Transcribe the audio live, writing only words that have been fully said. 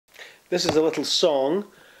This is a little song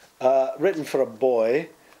written for a boy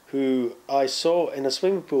who I saw in a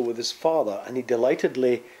swimming pool with his father, and he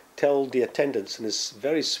delightedly told the attendants in his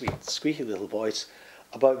very sweet, squeaky little voice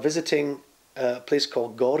about visiting a place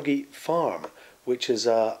called Gorgy Farm, which is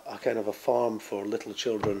a kind of a farm for little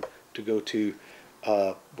children to go to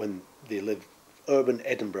when they live. Urban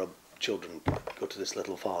Edinburgh children go to this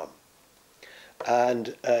little farm.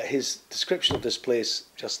 And his description of this place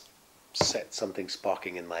just set something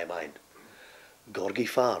sparking in my mind. Gorgy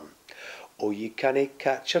Farm. Oh, ye canna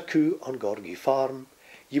catch a coo on Gorgy Farm.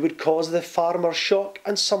 You would cause the farmer shock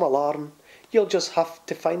and some alarm. You'll just have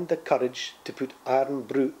to find the courage to put iron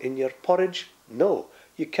brew in your porridge. No,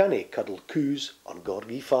 you canna cuddle coos on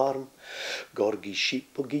Gorgy Farm. Gorgy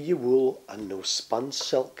sheep will gie you wool and no spun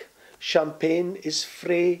silk. Champagne is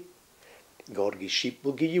free. Gorgy sheep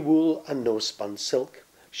will gie you wool and no spun silk.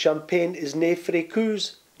 Champagne is nae frae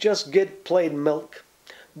coos, just good plain milk.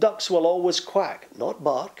 Ducks will always quack, not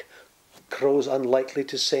bark. Crows unlikely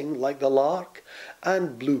to sing like the lark.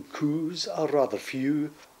 And blue coos are rather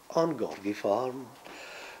few on Gorgy Farm.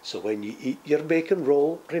 So when you eat your bacon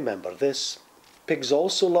roll, remember this. Pigs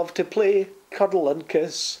also love to play, cuddle and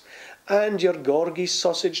kiss. And your Gorgy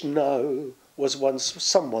sausage now was once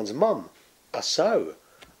someone's mum, a sow.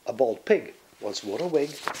 A bald pig once wore a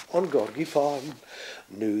wig on Gorgy Farm.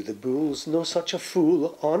 Now the bull's no such a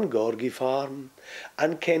fool on Gorgy Farm.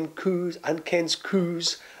 And Ken's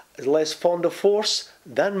coos is less fond of force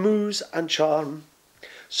than moos and charm.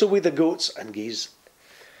 So we the goats and geese.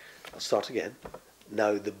 I'll start again.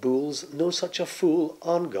 Now the bull's no such a fool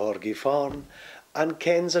on Gorgy Farm. And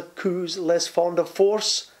Ken's a coos less fond of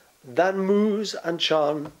force than moos and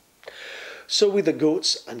charm. So with the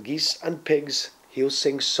goats and geese and pigs, he'll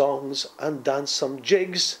sing songs and dance some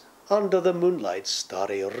jigs under the moonlight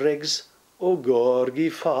starry rigs. O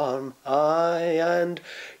Gorgy Farm, aye, and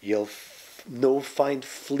you'll no find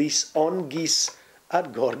fleece on geese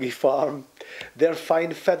at Gorgy Farm. Their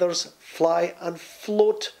fine feathers fly and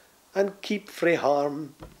float and keep frae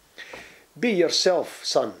harm. Be yourself,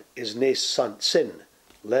 son, is nae sin.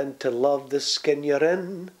 Learn to love the skin you're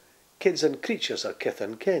in. Kids and creatures are kith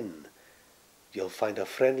and kin. You'll find a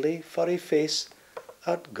friendly, furry face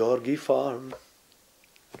at Gorgy Farm.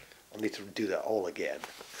 I'll need to do that all again.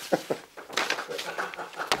 That's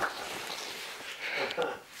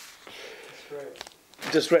great.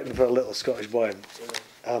 Just written for a little Scottish boy.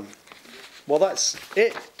 Well, that's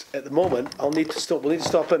it at the moment. We'll need to stop,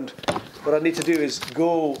 and what I need to do is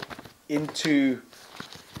go into,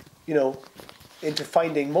 into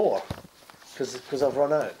finding more, because I've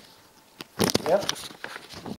run out. Yeah.